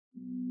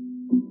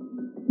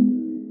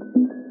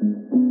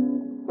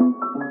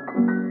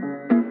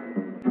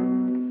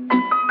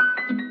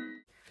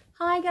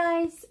Hi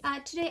guys,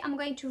 today I'm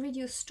going to read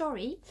you a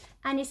story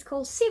and it's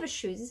called Silver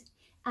Shoes,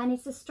 and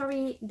it's a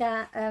story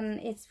that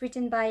it's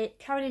written by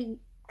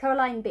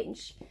Caroline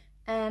Binch,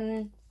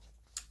 and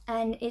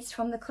it's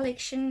from the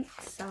collection,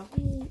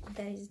 sorry,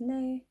 there is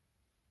no,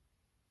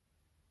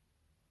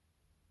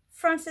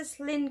 Frances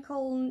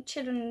Lincoln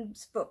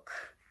Children's Book,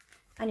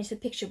 and it's a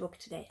picture book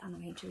today. I'm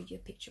going to read you a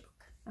picture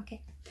book.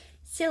 Okay,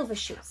 Silver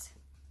Shoes.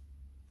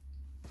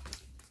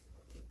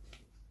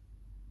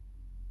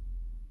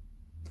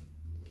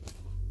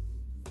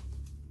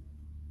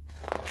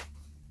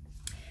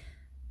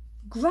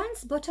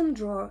 Gran's bottom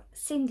drawer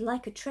seemed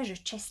like a treasure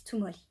chest to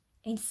Molly.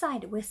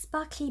 Inside were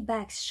sparkly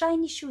bags,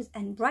 shiny shoes,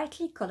 and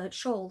brightly colored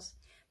shawls.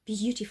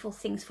 Beautiful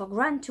things for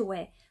Gran to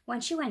wear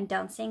when she went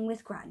dancing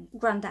with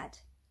Grandad.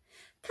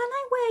 "Can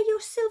I wear your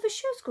silver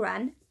shoes,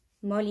 Gran?"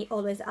 Molly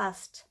always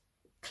asked.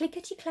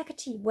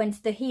 Clickety-clackety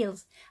went the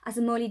heels as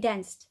Molly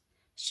danced.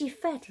 She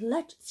felt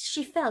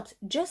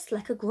just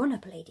like a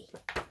grown-up lady.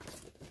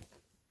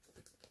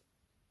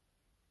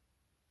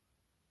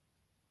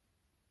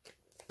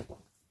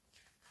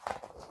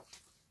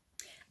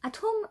 At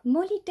home,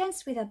 Molly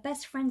danced with her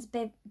best friend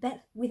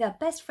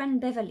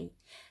Beverly.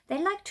 They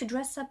liked to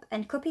dress up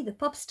and copy the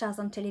pop stars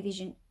on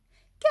television.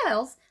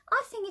 "Girls,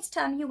 I think it's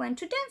time you went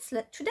to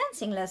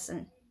dancing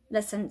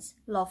lessons,"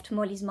 laughed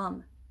Molly's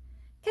mom.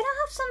 "Can I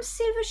have some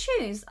silver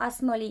shoes?"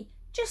 asked Molly,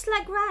 "just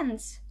like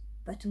Gran's."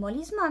 But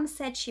Molly's mom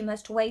said she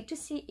must wait to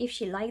see if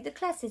she liked the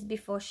classes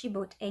before she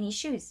bought any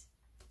shoes.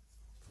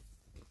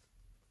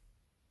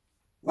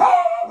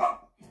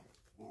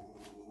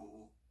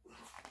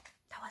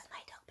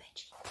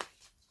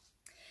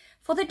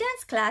 For the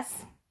dance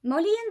class,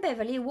 Molly and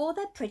Beverly wore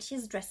their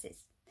prettiest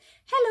dresses.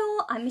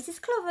 "Hello, I'm Mrs.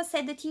 Clover,"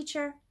 said the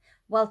teacher.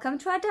 "Welcome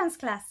to our dance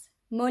class."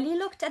 Molly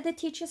looked at the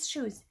teacher's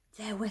shoes.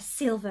 They were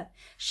silver.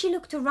 She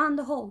looked around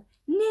the hall.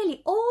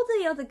 Nearly all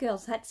the other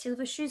girls had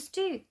silver shoes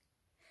too.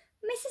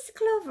 "Mrs.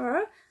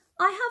 Clover,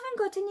 I haven't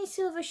got any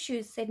silver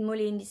shoes," said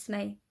Molly in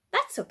dismay.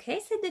 "That's okay,"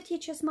 said the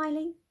teacher,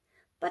 smiling.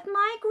 "But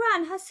my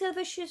Gran has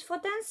silver shoes for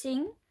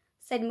dancing,"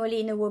 said Molly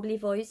in a wobbly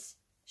voice.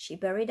 She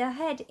buried her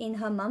head in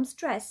her mom's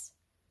dress.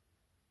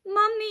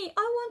 "Mummy,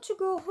 I want to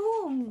go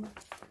home."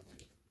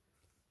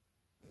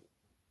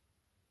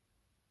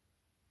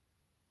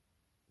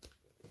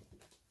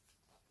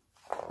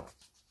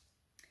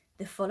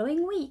 The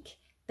following week,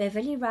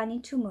 Beverly ran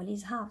into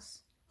Molly's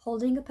house,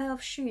 holding a pair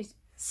of shoes,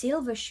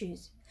 silver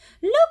shoes.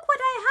 "Look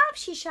what I have!"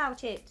 she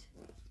shouted.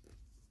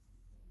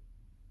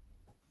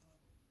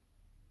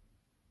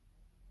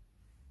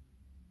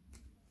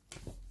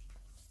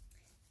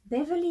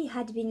 Beverly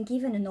had been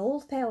given an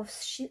old pair of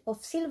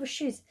silver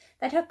shoes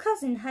that her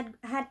cousin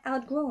had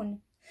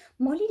outgrown.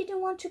 Molly didn't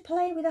want to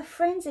play with her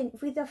friend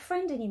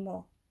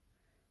anymore.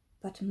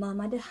 But Mom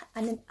had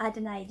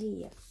an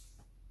idea.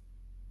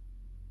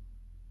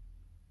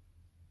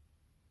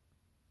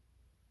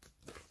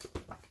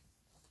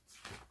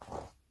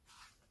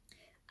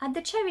 At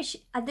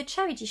the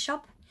charity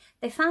shop,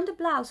 they found a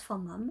blouse for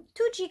Mom,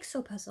 2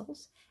 jigsaw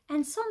puzzles,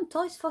 and some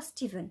toys for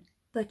Stephen,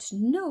 but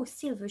no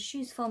silver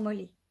shoes for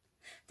Molly.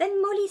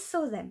 Then Molly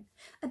saw them,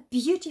 a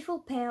beautiful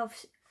pair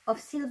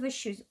of silver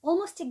shoes,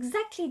 almost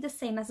exactly the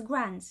same as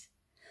Gran's.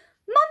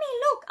 "Mommy,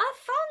 look, I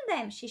found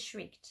them!" she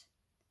shrieked.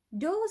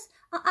 "Those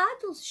are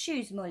adult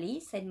shoes, Molly,"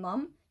 said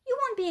Mom. "You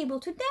won't be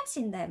able to dance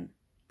in them."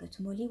 But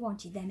Molly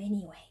wanted them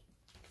anyway.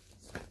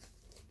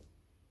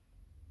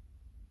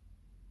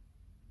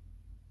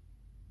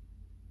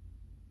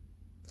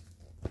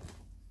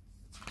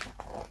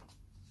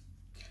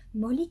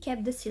 Molly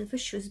kept the silver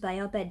shoes by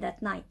her bed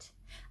that night.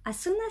 As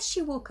soon as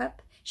she woke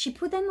up, she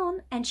put them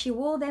on and she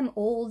wore them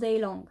all day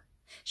long.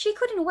 She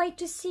couldn't wait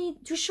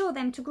to show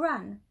them to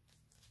Gran.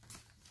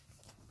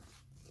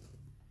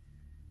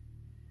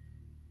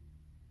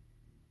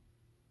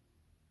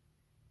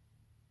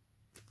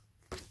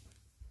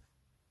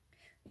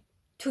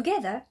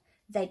 Together,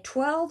 they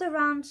twirled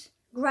around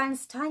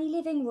Gran's tiny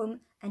living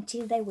room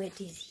until they were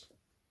dizzy.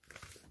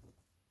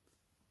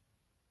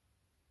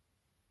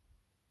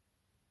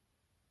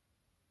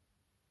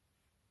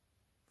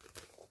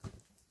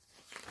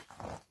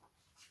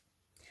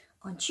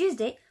 On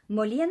Tuesday,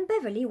 Molly and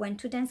Beverly went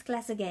to dance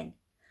class again.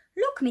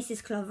 "Look,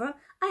 Mrs. Clover,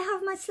 I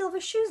have my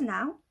silver shoes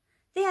now.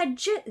 They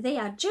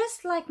are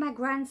just like my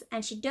Gran's,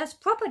 and she does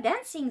proper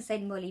dancing,"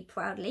 said Molly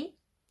proudly.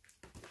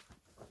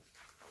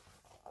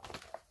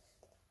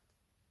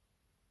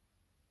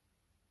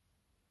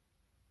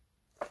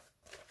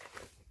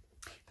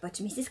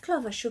 But Mrs.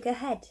 Clover shook her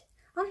head.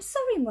 "I'm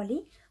sorry,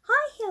 Molly.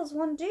 High heels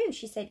won't do,"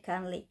 she said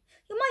kindly.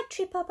 "You might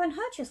trip up and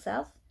hurt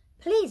yourself.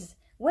 Please,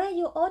 wear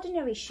your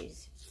ordinary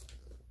shoes."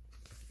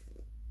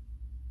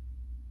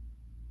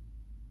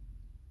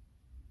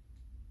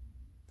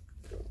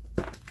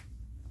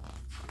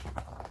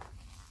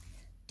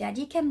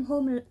 Daddy came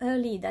home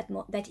early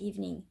that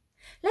evening.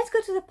 "Let's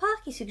go to the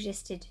park," he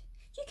suggested.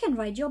 "You can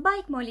ride your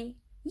bike, Molly."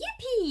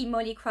 "Yippee!"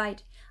 Molly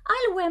cried.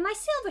 "I'll wear my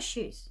silver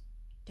shoes."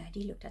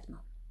 Daddy looked at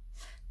Mom.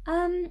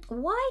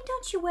 Why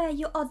don't you wear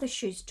your other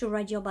shoes to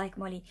ride your bike,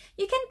 Molly?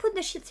 You can put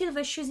the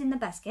silver shoes in the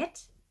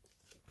basket.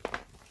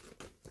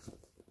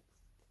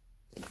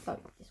 Sorry,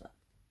 this one.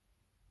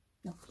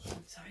 No, this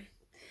one, sorry.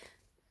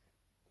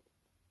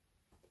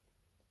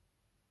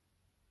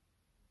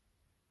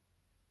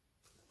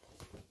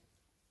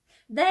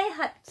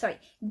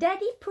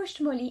 Daddy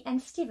pushed Molly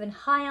and Stephen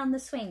high on the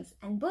swings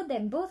and brought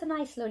them both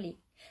nice slowly.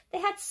 They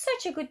had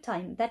such a good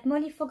time that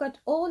Molly forgot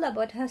all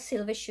about her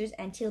silver shoes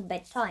until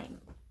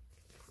bedtime.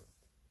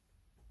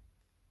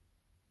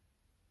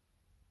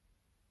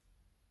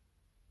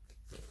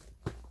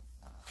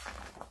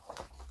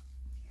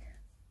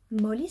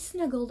 Molly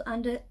snuggled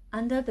under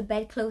the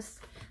bedclothes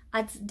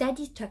as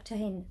Daddy tucked her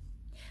in.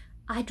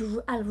 I'd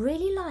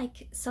really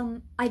like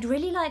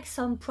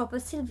some proper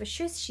silver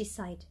shoes, she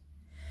sighed.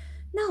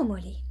 Now,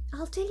 Molly,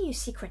 I'll tell you a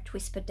secret,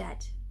 whispered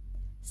Dad.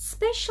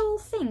 Special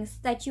things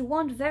that you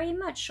want very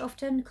much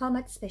often come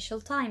at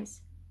special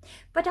times.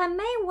 But I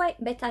may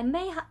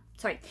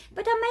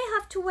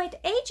have to wait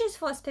ages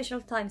for a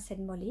special time, said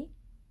Molly.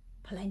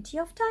 Plenty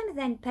of time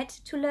then, pet,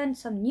 to learn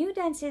some new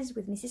dances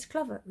with Mrs.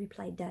 Clover,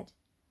 replied Dad.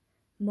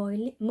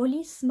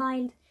 Molly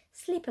smiled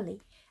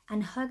sleepily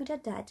and hugged her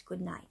dad good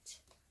night.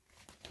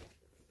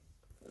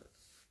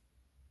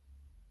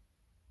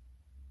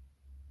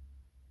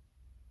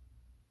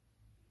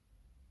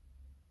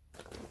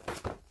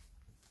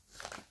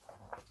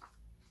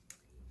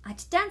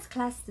 At dance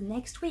class the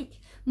next week,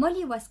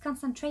 Molly was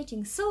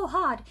concentrating so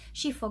hard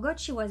she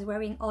forgot she was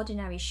wearing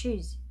ordinary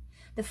shoes.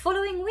 The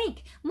following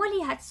week,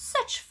 Molly had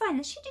such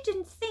fun she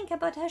didn't think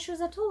about her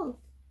shoes at all.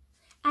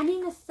 And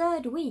in the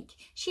third week,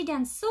 she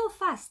danced so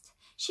fast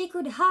she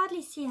could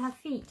hardly see her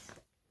feet.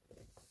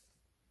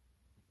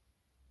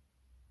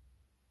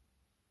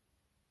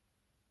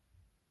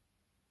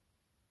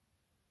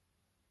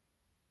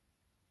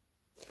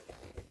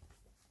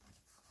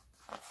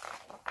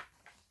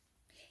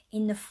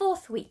 In the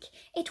fourth week,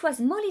 it was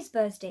Molly's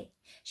birthday.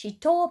 She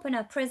tore open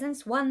her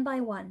presents one by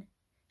one.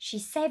 She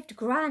saved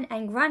Gran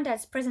and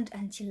Grandad's present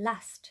until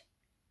last.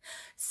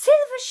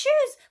 "Silver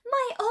shoes!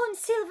 My own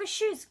silver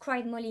shoes!"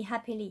 cried Molly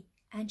happily,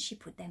 and she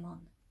put them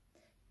on.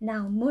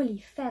 Now Molly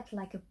felt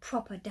like a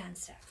proper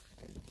dancer.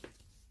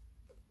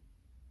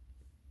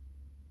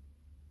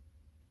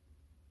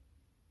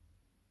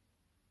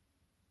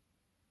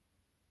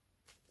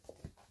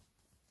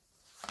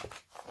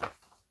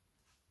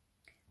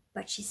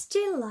 But she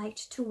still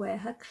liked to wear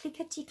her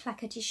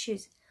clickety-clackety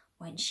shoes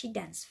when she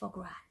danced for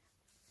Gran.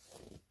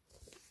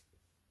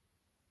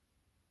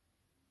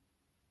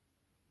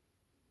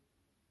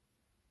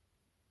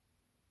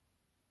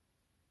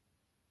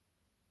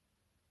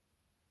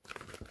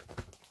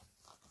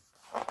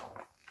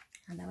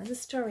 And that was the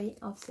story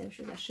of silver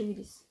shoes. I'll show you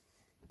this.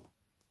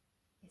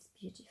 It's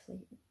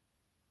beautifully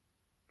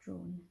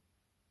drawn.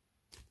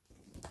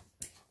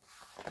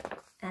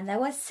 And that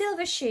was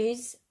Silver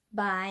Shoes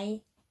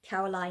by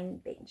Caroline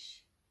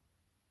Binch.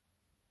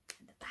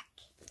 And the back.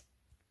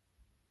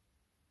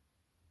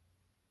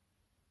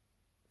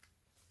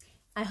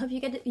 I hope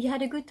you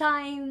had a good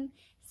time.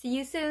 See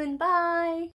you soon. Bye.